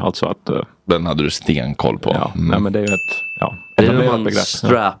torture. Alltså att... Den hade du stenkoll på. Ja, nej, men det är ju ett... Ja, det är när man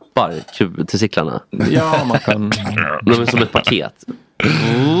strappar testiklarna. Ja, man kan... De är som ett paket.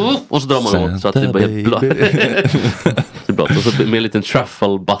 Och så drar man åt så att det blir helt blått. Och så med en liten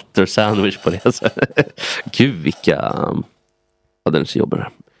truffle butter sandwich på det. Gud, vilka... Ja, den är så jobbigare.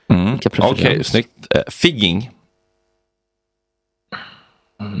 Okej, snyggt. Figging.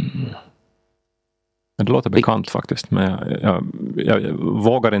 Det låter bekant faktiskt, men jag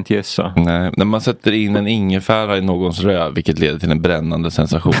vågar inte gissa. Nej, när man sätter in en ingefära i någons röv, vilket leder till en brännande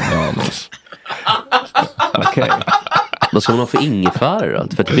sensation i anus. Okej. Vad ska man ha för ingefära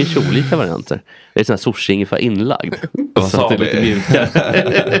då? För det finns olika varianter. Det är sån här sushi-ingefära inlagd. Så att det är lite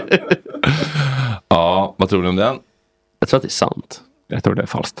mjukare. Ja, vad tror du om den? Jag tror att det är sant. Jag tror det är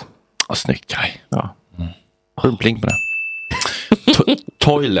falskt. Snyggt, Kaj. Ja. Har du en blink på det?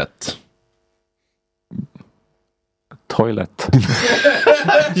 Toilet. Toilet.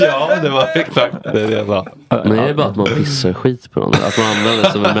 Ja, det var exakt det jag sa. Men det är bara att man pissar skit på någon. Att man använder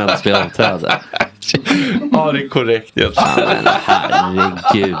det som en mänsklig avträde. Ja, det är korrekt. Ja, men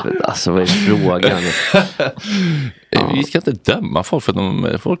herregud. Alltså, vad är frågan? Vi ska inte döma folk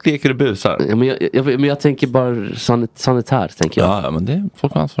för att folk leker och busar. Ja, men jag tänker bara sanitärt, tänker jag. Ja, men det är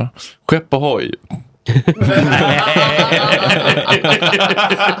folk har ansvar. Skepp och hoj.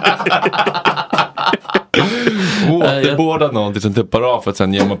 Återborda någonting som tuppar av för att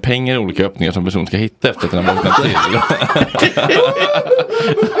sen gömma pengar i olika öppningar som personen ska hitta efter att den har vaknat till.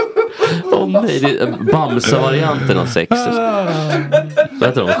 Nej, det är Bamsa-varianten av sex. Vad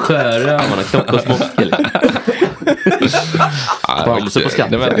heter de? Sjörövarna, Klockos Moske. Bamse på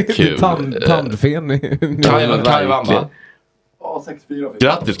skatt. Det var kul. Tandfen. Kaj vann, va? Ja, 6-4.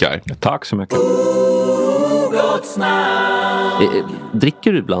 Grattis, Kaj. Tack så mycket.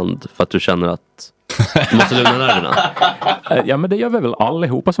 Dricker du ibland för att du känner att du måste lugna nerverna? Ja, men det gör vi väl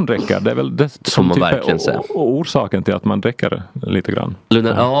allihopa som dricker. Det är väl det som man typ verkligen är orsaken till att man dricker lite grann. Lugna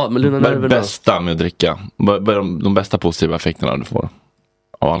nerverna. Vad är det bästa med att dricka? Vad är de bästa positiva effekterna du får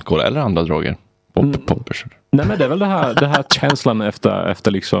av alkohol eller andra droger? Poppers. Nej, men det är väl det här känslan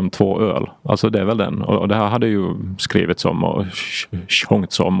efter liksom 2 öl. Alltså det är väl den. Och det här hade ju skrivits om och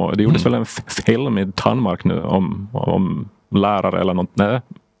sjungits om. Och det gjordes väl en film i Danmark nu om lärare eller något. Nej,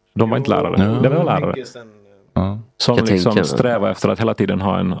 de var inte lärare. Det var lärare. Som liksom strävar efter att hela tiden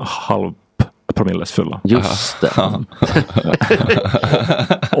ha en halv promilles fylla. Just det.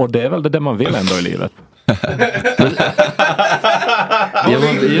 Och det är väl det man vill ändå i livet.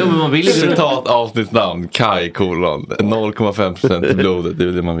 Man vill citat avsnittsnamn Kaj : 0,5% i blodet. Det är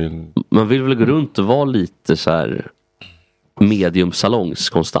det man vill. Man vill väl gå runt och vara lite så här medium salongs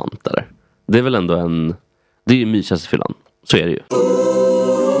konstant där. Det är väl ändå det är ju mysigaste fyllan. Så är det ju.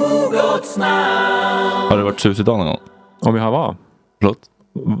 Har du varit sus idag någon gång? Om jag har varit? Förlåt?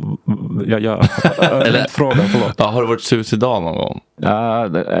 Eller frågan, förlåt. Ja, har du varit sus idag någon gång?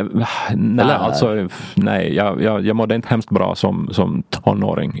 Nej, alltså nej, jag mådde inte hemskt bra som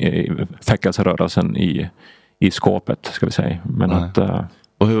tonåring i fäckelserörelsen i skåpet, ska vi säga. Men att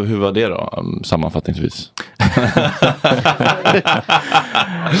och hur var det då, sammanfattningsvis?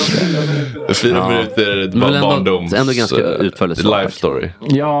 4 minuter barndoms ändå ganska utförligt life story.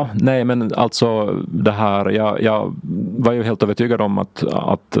 Ja, nej, men alltså det här, jag var ju helt övertygad om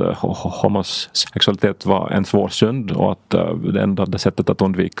att homosexualitet var en svår synd och att det enda sättet att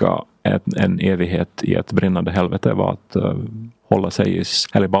undvika en evighet i ett brinnande helvete var att hålla sig i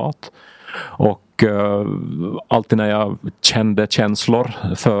celibat. Och alltid när jag kände känslor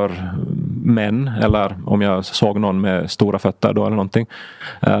för män, eller om jag såg någon med stora fötter då eller någonting,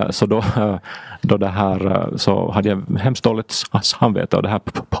 så då det här, så hade jag hemskt dåligt samvete, och det här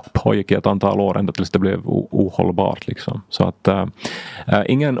pågick i ett antal år ända tills det blev ohållbart liksom. Så att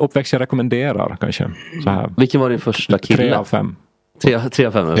ingen uppväxt jag rekommenderar kanske. Så här. Vilken var din första kille? 3 av 5. 3 av 5. 3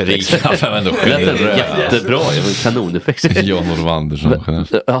 av 5 ändå. Jättebra, kanoneffekt. Jan-Olof Andersson.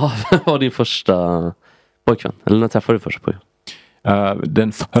 Ja, vad var din första pojkvän? Eller när träffade du första pojkvän?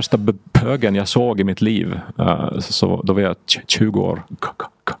 Den första bögen jag såg i mitt liv, så då var jag 20 år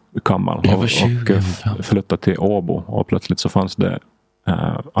gammal och flyttade till Åbo, och plötsligt så fanns det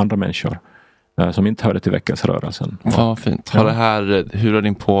andra människor som inte hörde till väckelserörelsen. Vad fint. Hur har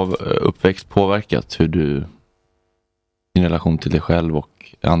din uppväxt påverkat din relation till dig själv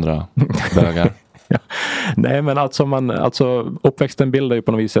och andra bögar? Ja. Nej, men alltså uppväxten bildar ju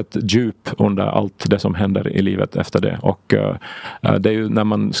på något vis ett djup under allt det som händer i livet efter det, och det är ju när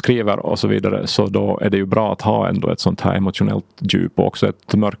man skriver och så vidare, så då är det ju bra att ha ändå ett sånt här emotionellt djup och också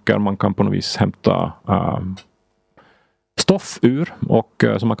ett mörker man kan på något vis hämta stoff ur, och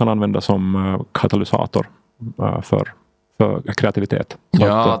som man kan använda som katalysator för kreativitet.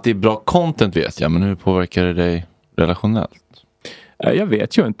 Ja, att det är bra content vet jag, men hur påverkar det dig relationellt? Jag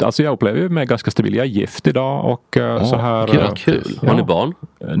vet ju inte. Alltså jag upplever ju mig ganska stabil. Jag är gift idag och så här. Kul. Har ni barn?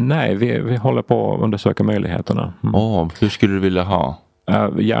 Nej, vi håller på att undersöka möjligheterna. Hur skulle du vilja ha?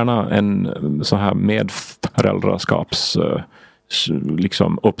 Gärna en så här medföräldraskaps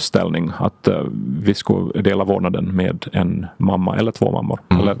liksom uppställning, att vi skulle dela vårdnaden med en mamma eller 2 mammor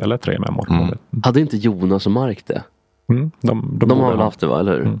eller 3 mammor. Hade inte Jonas och Mark det? De har väl haft det, va?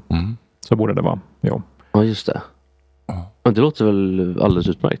 Eller hur? Så borde det vara. Jo. Ja, just det. Men det låter väl alldeles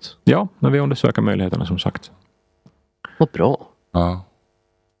utmärkt. Ja, när vi undersöker möjligheterna, som sagt. Vad bra. Ja.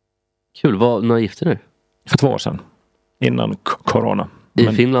 Kul. När gifte ni? För 2 år sedan. Innan corona. I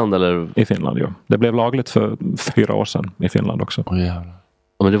Finland eller? I Finland, ja. Det blev lagligt för 4 år sedan i Finland också. Ja,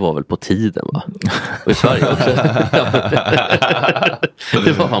 men det var väl på tiden, va? Och i Sverige också.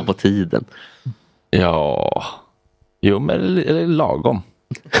 Det var fan på tiden. Ja. Jo, men eller lagom.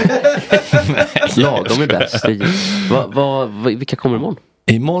 Lagom är bäst. Vilka kommer imorgon?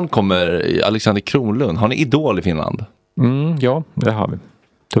 Imorgon kommer Alexander Kronlund. Har ni Idol i Finland? Ja, det har vi.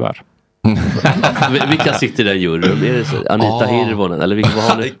 Tyvärr. Vilka sitter där i juryn? Är det Anita Hirvonen? Eller vad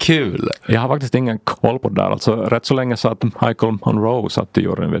har ni? Kul. Jag har faktiskt ingen koll på det där. Alltså, rätt så länge så att Michael Monroe satt i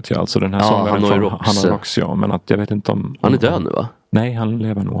juryn, vet jag. Alltså den här sångaren från Hanoi Rocks, ja. Men att jag vet inte om... Han är död nu, va? Nej, han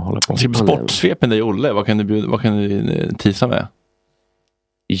lever nog och håller på. Sportsvepen där i Olle. Vad kan du tisa med?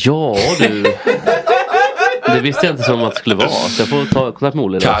 Ja, du... Det visste jag inte som att det skulle vara. Så jag får ta kontakt med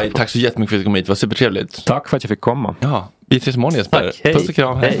Olle. Kaj, tack så jättemycket för att du kom hit. Det var supertrevligt. Tack för att jag fick komma. Ja, vi ses imorgon, Jesper. Tack, puss och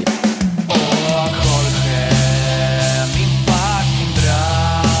kram, hej.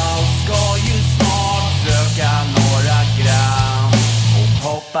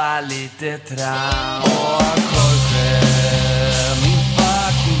 lite tram. Och Jorge, min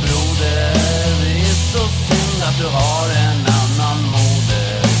fucking broder, det är så synd att du har en annan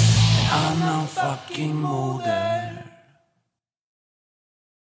moder. En annan fucking moder.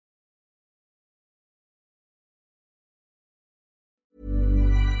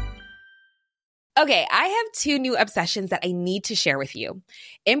 Okay, I have two new obsessions that I need to share with you.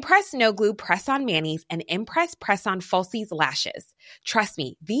 Impress No Glue Press-On Manis and Impress Press-On Falsies Lashes. Trust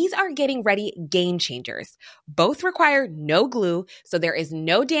me, these are getting ready game changers. Both require no glue, so there is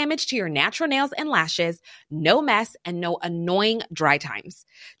no damage to your natural nails and lashes, no mess, and no annoying dry times.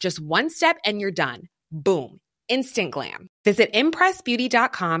 Just one step and you're done. Boom. Instant glam. Visit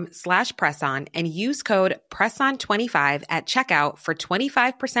impressbeauty.com/presson and use code PRESSON25 at checkout for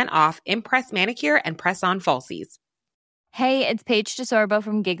 25% off Impress Manicure and Press-On Falsies. Hey, it's Paige DeSorbo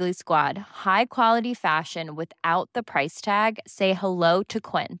from Giggly Squad. High quality fashion without the price tag. Say hello to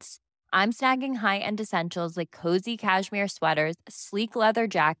Quince. I'm snagging high-end essentials like cozy cashmere sweaters, sleek leather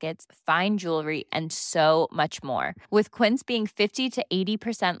jackets, fine jewelry, and so much more. With Quince being 50 to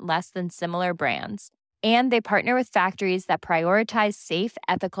 80% less than similar brands. And they partner with factories that prioritize safe,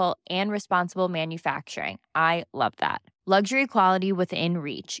 ethical, and responsible manufacturing. I love that. Luxury quality within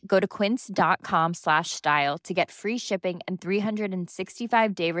reach. Go to quince.com/style to get free shipping and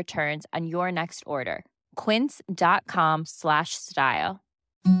 365-day returns on your next order. Quince.com/style.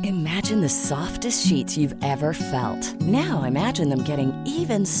 Imagine the softest sheets you've ever felt. Now imagine them getting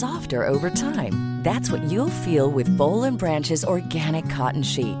even softer over time. That's what you'll feel with Boll & Branch's organic cotton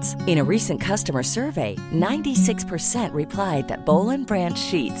sheets. In a recent customer survey, 96% replied that Boll & Branch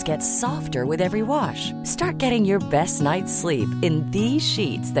sheets get softer with every wash. Start getting your best night's sleep in these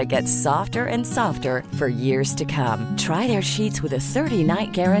sheets that get softer and softer for years to come. Try their sheets with a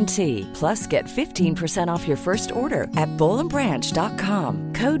 30-night guarantee. Plus, get 15% off your first order at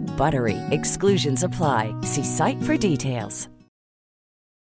bollandbranch.com. Code BUTTERY. Exclusions apply. See site for details.